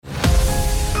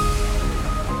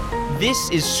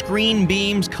This is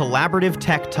ScreenBeam's Collaborative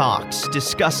Tech Talks,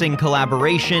 discussing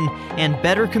collaboration and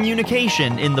better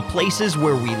communication in the places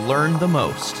where we learn the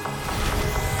most.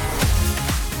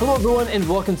 Hello everyone and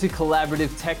welcome to Collaborative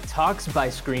Tech Talks by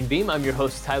ScreenBeam. I'm your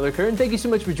host Tyler Kern. Thank you so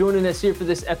much for joining us here for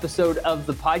this episode of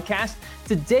the podcast.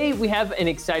 Today we have an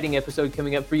exciting episode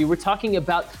coming up for you. We're talking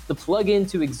about the plug-in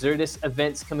to Exertis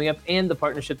events coming up and the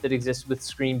partnership that exists with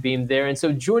ScreenBeam there. And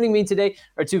so joining me today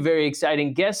are two very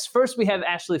exciting guests. First, we have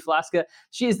Ashley Flaska.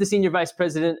 She is the Senior Vice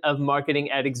President of Marketing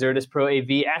at Exertis Pro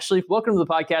AV. Ashley, welcome to the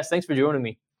podcast. Thanks for joining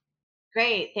me.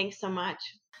 Great. Thanks so much.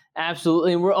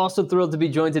 Absolutely. And we're also thrilled to be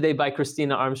joined today by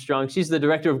Christina Armstrong. She's the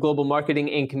Director of Global Marketing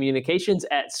and Communications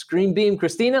at ScreenBeam.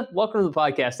 Christina, welcome to the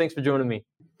podcast. Thanks for joining me.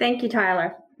 Thank you,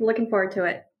 Tyler. Looking forward to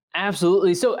it.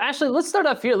 Absolutely. So, Ashley, let's start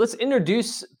off here. Let's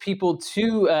introduce people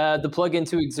to the plug-in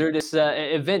to Exertis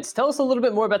events. Tell us a little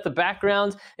bit more about the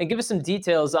background and give us some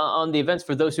details on the events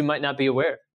for those who might not be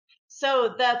aware.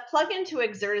 So the plug-in to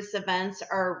Exertis events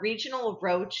are regional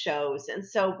road shows. And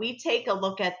so we take a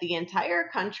look at the entire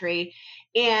country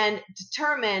and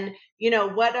determine,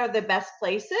 what are the best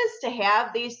places to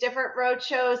have these different road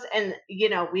shows. And,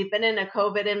 we've been in a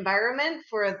COVID environment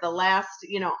for the last,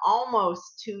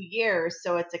 almost 2 years.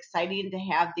 So it's exciting to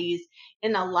have these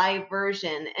in a live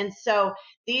version. And so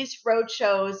these road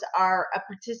shows are a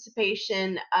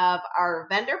participation of our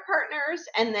vendor partners,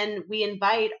 and then we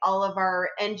invite all of our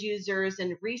end users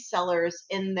and resellers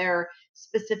in their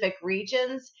specific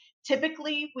regions.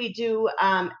 Typically, we do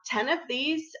 10 of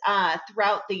these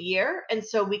throughout the year, and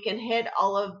so we can hit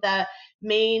all of the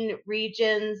main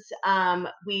regions.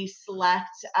 We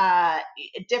select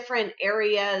different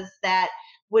areas that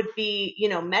would be,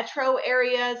 metro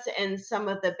areas and some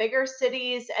of the bigger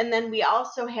cities. And then we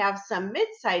also have some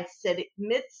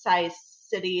mid-sized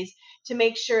cities to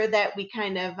make sure that we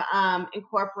kind of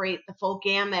incorporate the full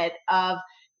gamut of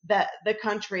the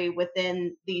country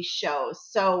within these shows.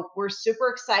 So we're super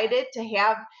excited to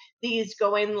have these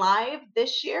going live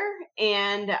this year.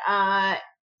 And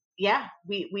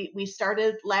we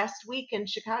started last week in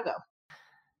Chicago.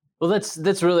 Well,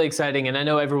 that's really exciting, and I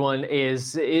know everyone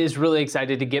is really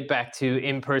excited to get back to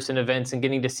in-person events and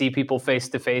getting to see people face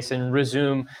to face and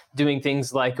resume doing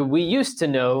things like we used to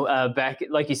know back,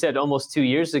 like you said, almost 2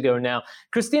 years ago now.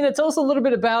 Christina, tell us a little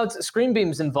bit about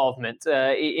ScreenBeam's involvement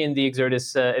in the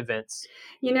Exertis events.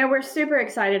 We're super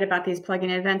excited about these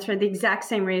plug-in events for the exact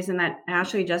same reason that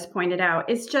Ashley just pointed out.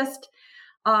 It's just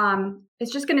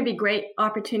going to be great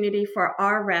opportunity for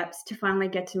our reps to finally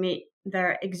get to meet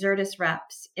their Exertis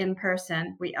reps in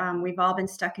person. We've all been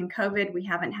stuck in COVID. We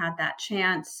haven't had that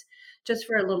chance. Just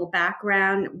for a little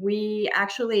background,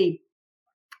 ScreenBeam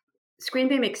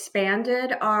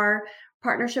expanded our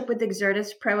partnership with Exertis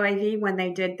Pro AV when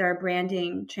they did their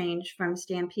branding change from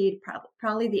Stampede,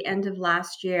 probably the end of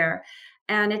last year.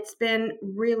 And it's been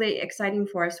really exciting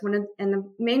for us. And the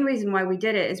main reason why we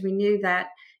did it is we knew that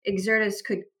Exertis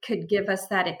could give us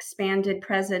that expanded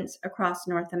presence across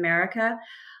North America.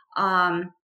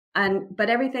 But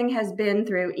everything has been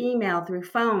through email, through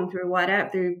phone, through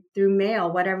whatever, through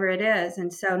mail, whatever it is.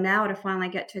 And so now to finally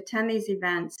get to attend these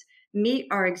events, meet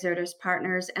our Exertis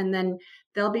partners, and then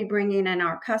they'll be bringing in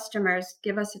our customers,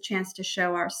 give us a chance to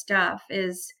show our stuff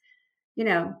is,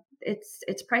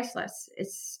 it's priceless.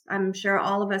 I'm sure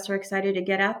all of us are excited to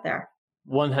get out there.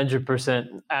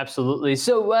 100%. Absolutely.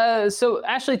 So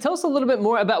Ashley, tell us a little bit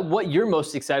more about what you're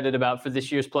most excited about for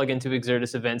this year's plug-in to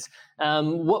Exertis events.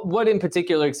 What in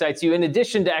particular excites you, in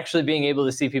addition to actually being able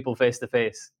to see people face to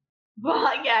face?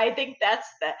 Well, yeah, I think that's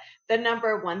the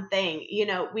number one thing.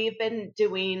 We've been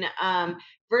doing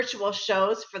virtual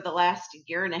shows for the last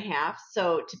year and a half.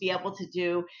 So to be able to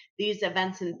do these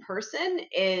events in person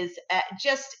is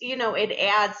just, it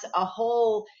adds a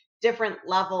whole different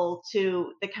level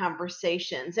to the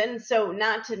conversations. And so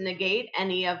not to negate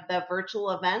any of the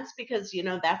virtual events, because,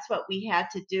 that's what we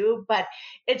had to do, but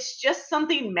it's just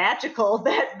something magical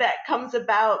that comes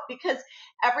about because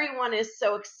everyone is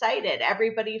so excited.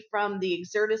 Everybody from the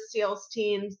Exertis sales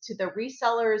teams to the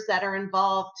resellers that are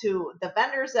involved, to the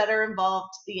vendors that are involved,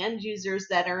 to the end users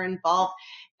that are involved,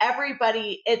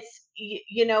 everybody,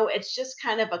 it's just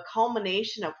kind of a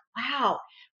culmination of, wow,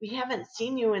 we haven't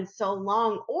seen you in so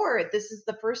long, or this is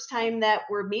the first time that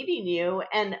we're meeting you,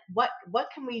 and what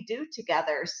can we do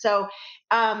together? So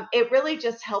it really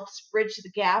just helps bridge the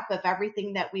gap of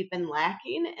everything that we've been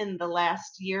lacking in the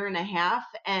last year and a half,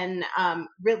 and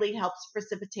really helps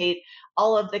precipitate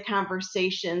all of the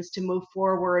conversations to move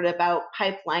forward about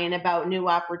pipeline, about new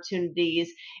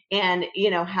opportunities, and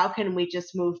how can we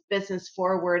just move business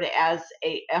forward as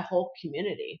a whole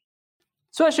community.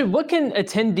 So Ashley, what can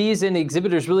attendees and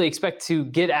exhibitors really expect to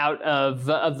get out of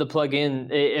the plug-in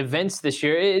events this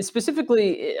year?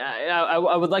 Specifically, I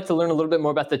would like to learn a little bit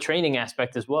more about the training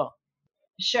aspect as well.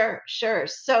 Sure, sure.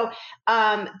 So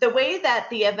the way that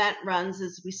the event runs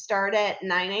is we start at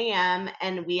 9 a.m.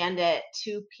 and we end at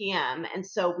 2 p.m. And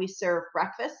so we serve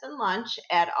breakfast and lunch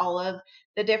at all of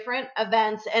the different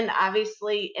events. And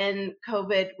obviously, in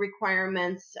COVID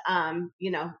requirements,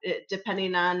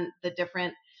 depending on the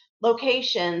different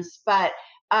locations. But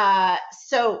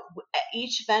so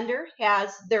each vendor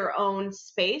has their own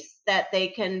space that they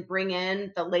can bring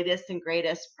in the latest and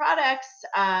greatest products,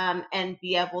 and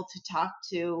be able to talk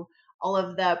to all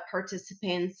of the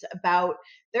participants about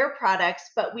their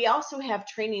products. But we also have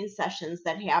training sessions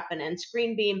that happen, and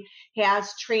ScreenBeam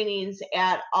has trainings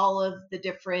at all of the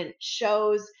different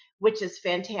shows, which is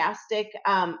fantastic.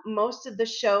 Most of the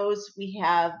shows we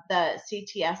have the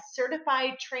CTS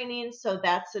certified training, so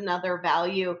that's another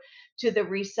value to the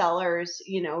resellers,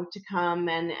 to come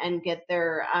and get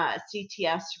their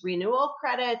CTS renewal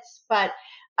credits. But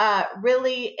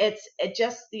really, it's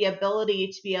just the ability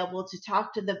to be able to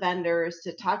talk to the vendors,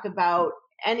 to talk about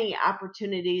any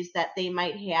opportunities that they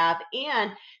might have,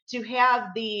 and to have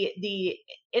the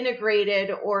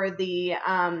integrated, or the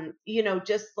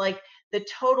just like the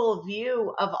total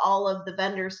view of all of the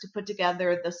vendors to put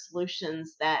together the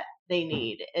solutions that they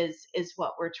need, is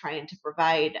what we're trying to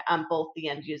provide, both the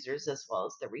end users as well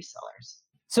as the resellers.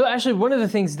 So actually, one of the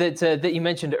things that you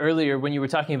mentioned earlier when you were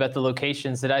talking about the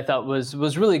locations that I thought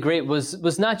was really great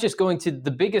was not just going to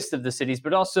the biggest of the cities,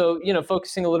 but also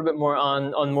focusing a little bit more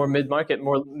on more mid-market,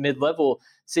 more mid-level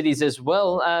cities as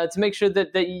well, to make sure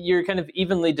that you're kind of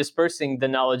evenly dispersing the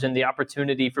knowledge and the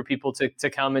opportunity for people to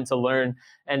come and to learn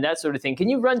and that sort of thing. Can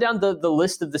you run down the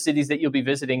list of the cities that you'll be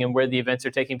visiting and where the events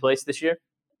are taking place this year?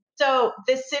 So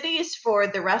the cities for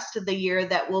the rest of the year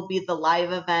that will be the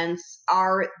live events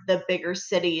are the bigger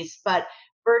cities, but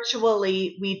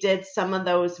virtually we did some of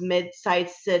those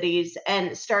mid-sized cities,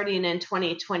 and starting in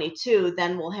 2022,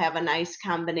 then we'll have a nice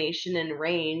combination and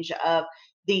range of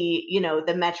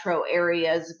the metro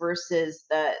areas versus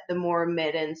the more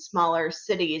mid and smaller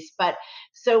cities. But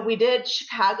so we did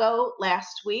Chicago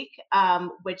last week,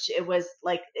 which it was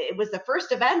the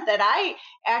first event that I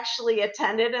actually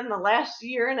attended in the last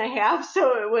year and a half.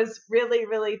 So it was really,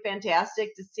 really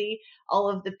fantastic to see all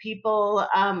of the people,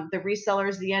 the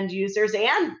resellers, the end users,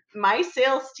 and my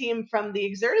sales team from the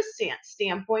Exertis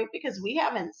standpoint, because we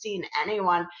haven't seen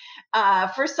anyone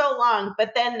for so long.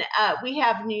 But then we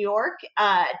have New York,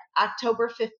 October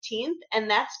 15th, and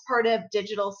that's part of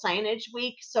Digital Signage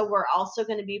Week. So we're also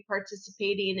going to be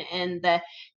participating in the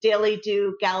Daily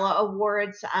Do Gala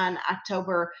Awards on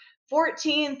October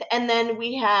 14th. And then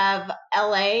we have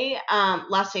LA,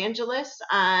 Los Angeles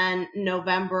on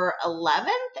November 11th.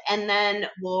 And then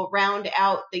we'll round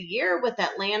out the year with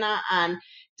Atlanta on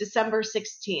December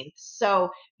 16th.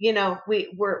 So,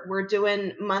 we're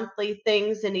doing monthly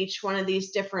things in each one of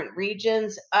these different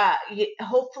regions.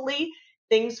 Hopefully,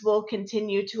 things will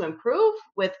continue to improve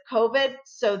with COVID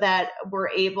so that we're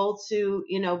able to,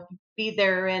 be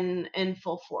there in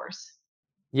full force.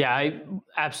 Yeah, I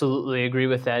absolutely agree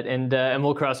with that, and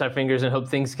we'll cross our fingers and hope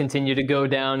things continue to go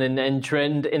down and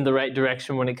trend in the right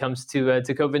direction when it comes to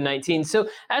COVID-19. So,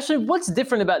 Ashley, what's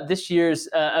different about this year's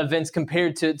events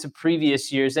compared to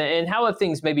previous years, and how have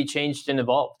things maybe changed and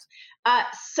evolved?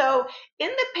 So in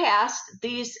the past,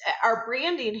 our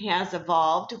branding has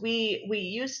evolved. We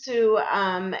used to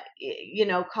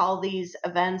call these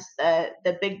events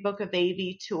the Big Book of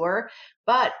AV Tour,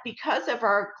 but because of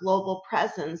our global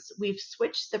presence, we've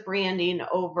switched the branding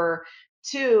over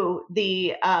to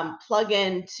the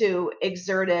plug-in to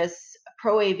Exertis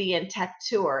Pro AV and Tech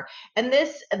Tour. And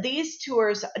these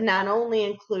tours not only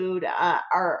include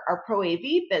our Pro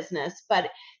AV business, but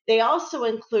they also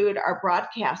include our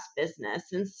broadcast business.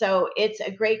 And so it's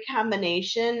a great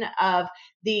combination of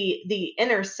the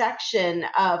intersection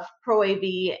of Pro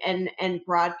AV and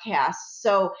broadcast.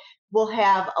 So we'll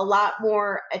have a lot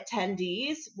more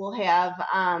attendees. We'll have,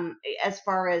 as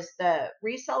far as the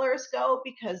resellers go,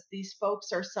 because these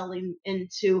folks are selling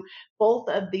into both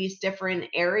of these different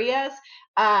areas.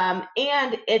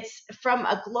 And it's from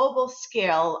a global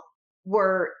scale,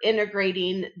 we're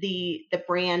integrating the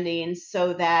branding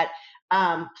so that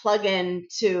plug-in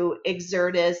to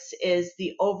Exertis is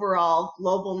the overall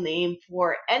global name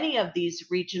for any of these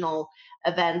regional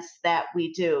events that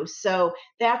we do. So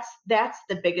that's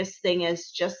the biggest thing, is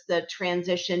just the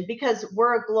transition, because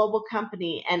we're a global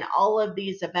company and all of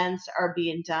these events are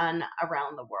being done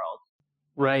around the world.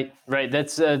 Right, right.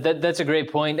 That's a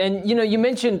great point. And you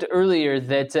mentioned earlier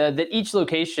that each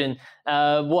location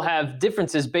will have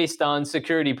differences based on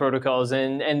security protocols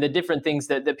and the different things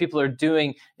that people are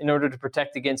doing in order to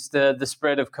protect against the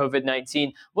spread of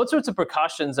COVID-19. What sorts of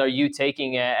precautions are you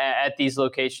taking at these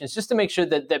locations just to make sure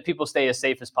that people stay as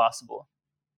safe as possible?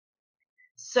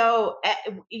 So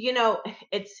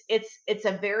it's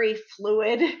a very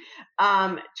fluid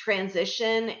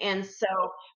transition, and so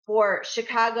for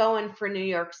Chicago and for New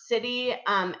York City,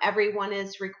 everyone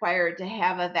is required to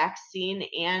have a vaccine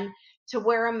and to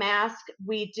wear a mask.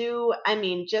 We do, I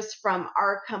mean, just from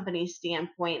our company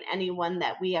standpoint, anyone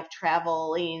that we have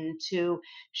traveling to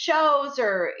shows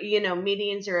or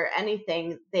meetings or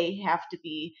anything, they have to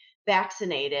be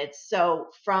vaccinated. So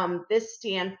from this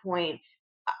standpoint,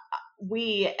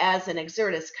 we as an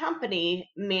Exertis company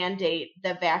mandate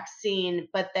the vaccine,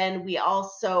 but then we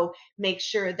also make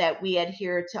sure that we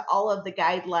adhere to all of the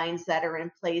guidelines that are in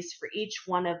place for each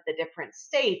one of the different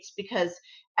states, because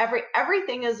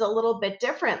everything is a little bit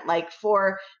different. Like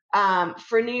for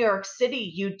New York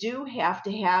City, you do have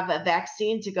to have a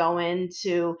vaccine to go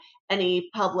into any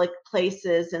public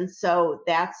places, and so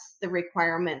that's the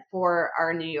requirement for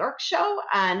our New York show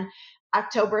on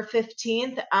October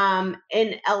 15th.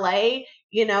 In LA,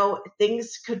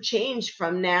 things could change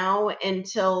from now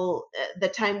until the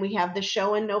time we have the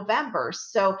show in November.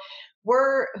 So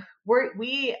we're,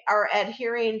 we are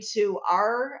adhering to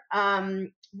our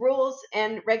rules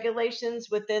and regulations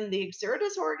within the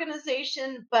Exertis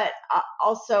organization, but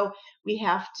also we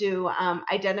have to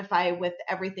identify with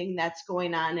everything that's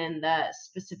going on in the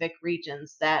specific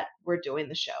regions that we're doing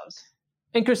the shows.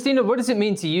 And Christina, what does it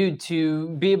mean to you to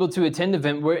be able to attend an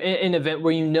event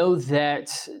where you know that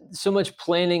so much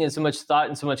planning and so much thought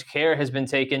and so much care has been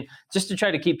taken just to try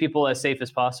to keep people as safe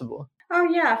as possible? Oh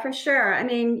yeah, for sure. I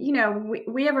mean,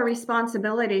 we have a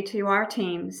responsibility to our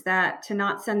teams that to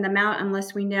not send them out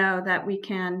unless we know that we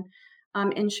can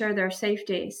ensure their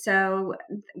safety. So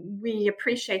we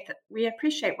appreciate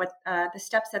what the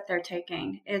steps that they're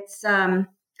taking.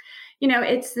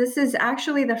 This is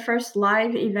actually the first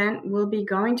live event we'll be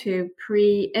going to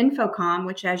pre-InfoComm,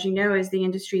 which, as you know, is the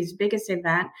industry's biggest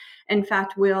event. In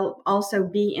fact, we'll also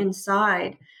be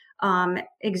inside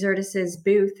Exertis's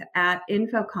booth at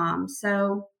InfoComm.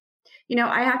 So,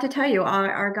 I have to tell you,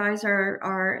 our guys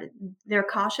they're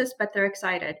cautious, but they're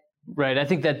excited. Right. I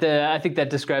think that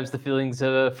describes the feelings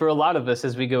for a lot of us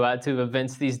as we go out to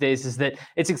events these days. Is that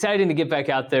it's exciting to get back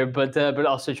out there, but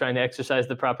also trying to exercise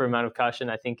the proper amount of caution.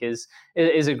 I think is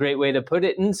a great way to put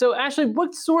it. And so, Ashley,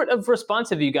 what sort of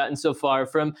response have you gotten so far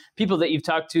from people that you've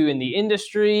talked to in the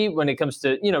industry when it comes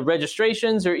to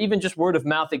registrations or even just word of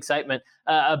mouth excitement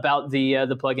about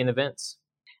the plug-in events?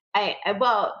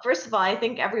 Well, first of all, I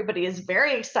think everybody is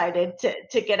very excited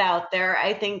to get out there.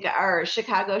 I think our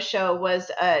Chicago show was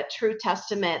a true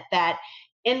testament that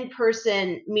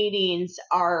in-person meetings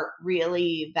are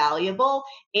really valuable.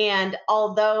 And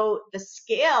although the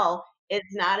scale is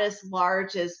not as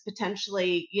large as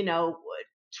potentially,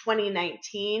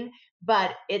 2019,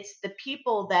 but it's the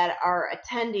people that are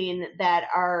attending that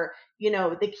are,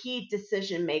 the key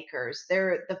decision makers.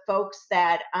 They're the folks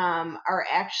that are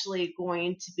actually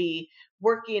going to be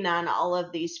working on all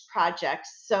of these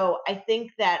projects. So I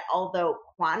think that although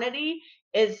quantity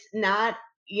is not,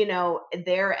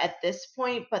 there at this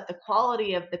point, but the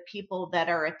quality of the people that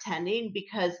are attending,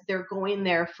 because they're going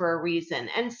there for a reason.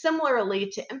 And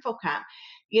similarly to InfoComm,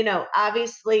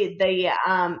 obviously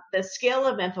the scale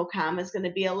of InfoComm is going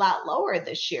to be a lot lower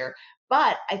this year,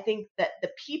 but I think that the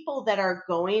people that are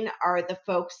going are the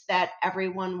folks that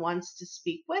everyone wants to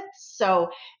speak with. So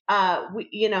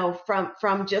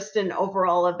from just an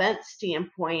overall event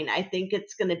standpoint, I think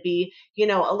it's going to be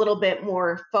a little bit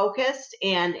more focused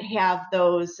and have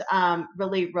those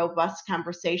really robust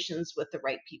conversations with the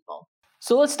right people.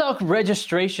 So let's talk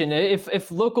registration. If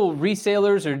local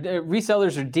resellers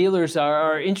or dealers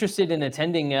are interested in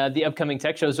attending the upcoming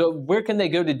tech shows, so where can they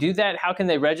go to do that? How can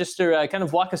they register? Kind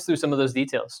of walk us through some of those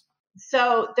details.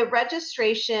 So the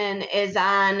registration is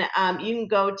on, you can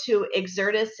go to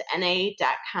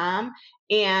exertisna.com,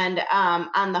 and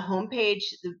on the homepage,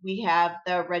 we have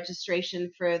the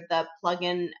registration for the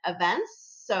plugin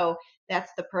events. So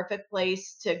that's the perfect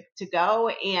place to go.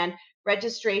 And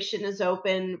registration is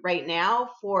open right now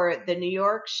for the New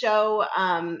York show.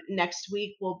 Next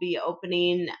week, we'll be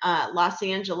opening Los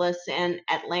Angeles and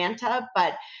Atlanta,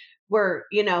 but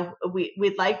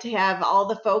we'd like to have all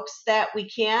the folks that we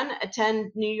can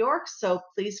attend New York. So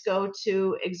please go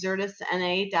to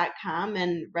exertisna.com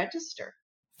and register.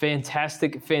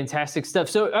 Fantastic stuff.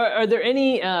 So are there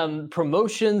any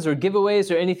promotions or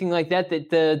giveaways or anything like that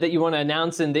you want to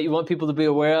announce and that you want people to be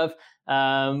aware of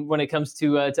when it comes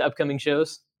to upcoming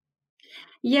shows?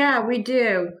 Yeah, we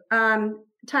do.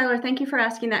 Tyler, thank you for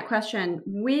asking that question.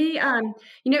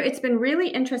 It's been really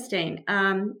interesting.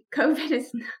 COVID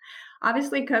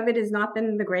has not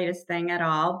been the greatest thing at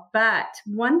all, but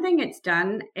one thing it's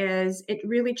done is it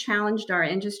really challenged our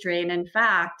industry. And in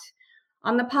fact,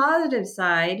 on the positive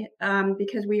side,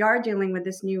 because we are dealing with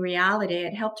this new reality,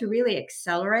 it helped to really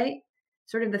accelerate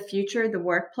sort of the future of the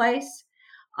workplace.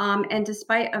 And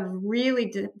despite a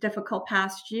really difficult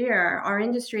past year, our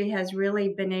industry has really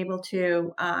been able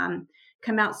to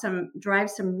drive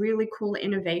some really cool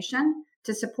innovation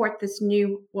to support this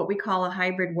new, what we call a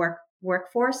hybrid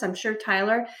workforce. I'm sure,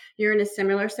 Tyler, you're in a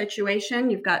similar situation.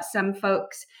 You've got some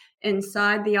folks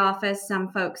inside the office,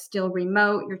 some folks still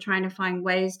remote. You're trying to find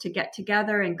ways to get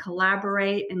together and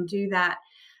collaborate and do that,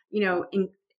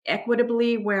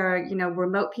 equitably, where,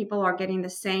 remote people are getting the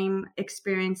same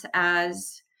experience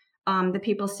as the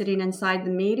people sitting inside the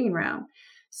meeting room.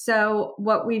 So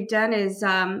what we've done is,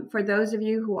 for those of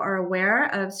you who are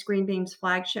aware of ScreenBeam's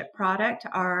flagship product,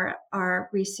 our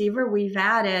receiver, we've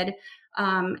added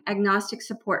agnostic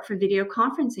support for video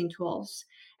conferencing tools,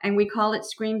 and we call it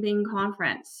ScreenBeam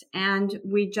Conference. And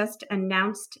we just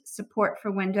announced support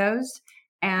for Windows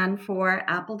and for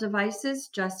Apple devices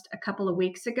just a couple of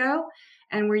weeks ago.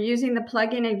 And we're using the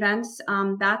plug-in events.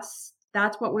 That's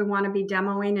what we want to be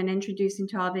demoing and introducing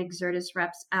to all the Exertis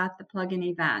reps at the plug-in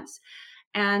events.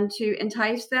 And to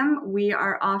entice them, we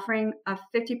are offering a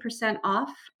 50%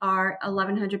 off our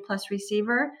 1100 plus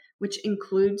receiver, which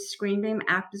includes ScreenBeam,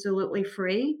 absolutely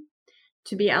free.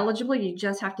 To be eligible, you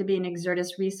just have to be an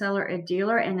Exertis reseller or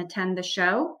dealer and attend the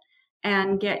show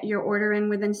and get your order in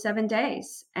within 7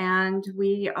 days. And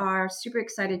we are super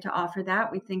excited to offer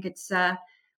that. We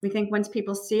think once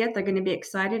people see it, they're going to be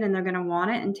excited and they're going to want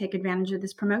it and take advantage of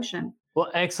this promotion. Well,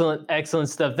 excellent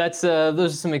stuff. Those are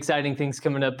some exciting things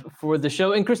coming up for the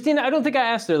show. And Christina, I don't think I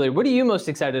asked earlier, what are you most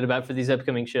excited about for these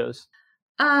upcoming shows?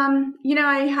 I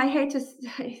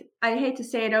hate to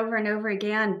say it over and over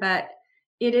again, but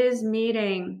it is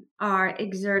meeting our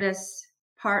Exertis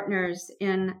partners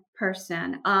in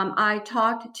person. I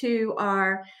talked to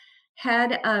our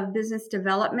head of business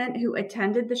development who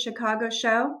attended the Chicago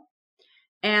show.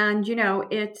 And,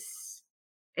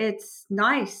 it's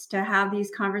nice to have these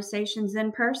conversations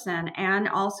in person and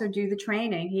also do the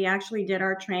training. He actually did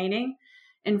our training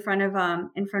in front of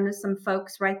some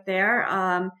folks right there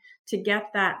to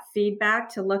get that feedback,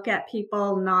 to look at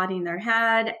people nodding their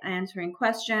head, answering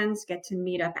questions, get to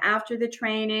meet up after the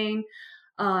training,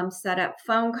 set up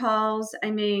phone calls.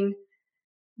 I mean,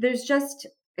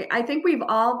 I think we've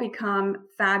all become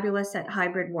fabulous at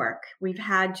hybrid work. We've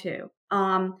had to.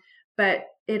 But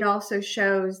it also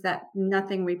shows that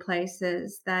nothing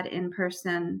replaces that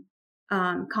in-person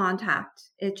contact.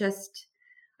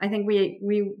 I think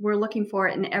we're looking for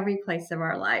it in every place of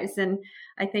our lives. And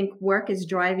I think work is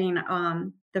driving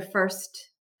the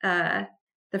first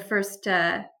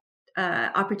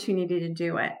opportunity to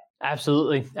do it.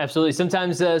 Absolutely.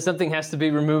 Sometimes something has to be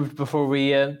removed before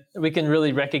we can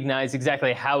really recognize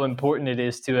exactly how important it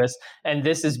is to us. And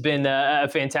this has been a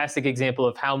fantastic example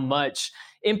of how much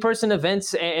in-person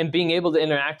events and being able to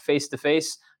interact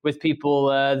face-to-face with people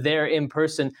there in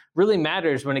person really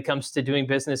matters when it comes to doing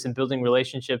business and building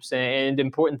relationships and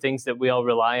important things that we all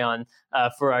rely on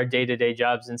for our day-to-day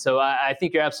jobs. And so I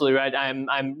think you're absolutely right.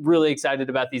 I'm really excited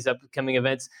about these upcoming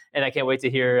events, and I can't wait to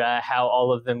hear how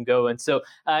all of them go. And so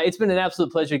it's been an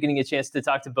absolute pleasure getting a chance to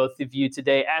talk to both of you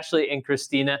today, Ashley and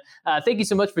Christina. Thank you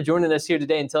so much for joining us here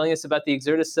today and telling us about the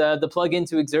the plug-in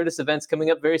to Exertis events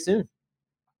coming up very soon.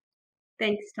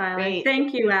 Thanks, Tyler. Great.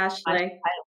 Thank you, Ashley.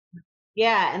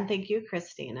 Yeah, and thank you,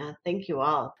 Christina. Thank you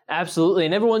all. Absolutely.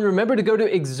 And everyone, remember to go to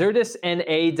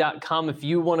exertisna.com if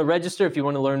you want to register, if you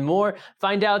want to learn more,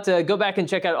 find out, go back and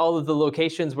check out all of the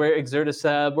locations where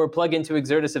where plug-in to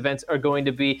Exertis events are going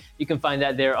to be. You can find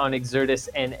that there on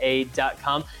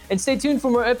exertisna.com. And stay tuned for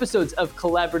more episodes of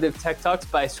Collaborative Tech Talks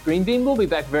by ScreenBeam. We'll be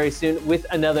back very soon with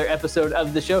another episode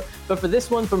of the show. But for this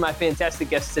one, for my fantastic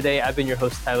guests today, I've been your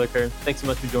host, Tyler Kern. Thanks so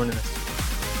much for joining us.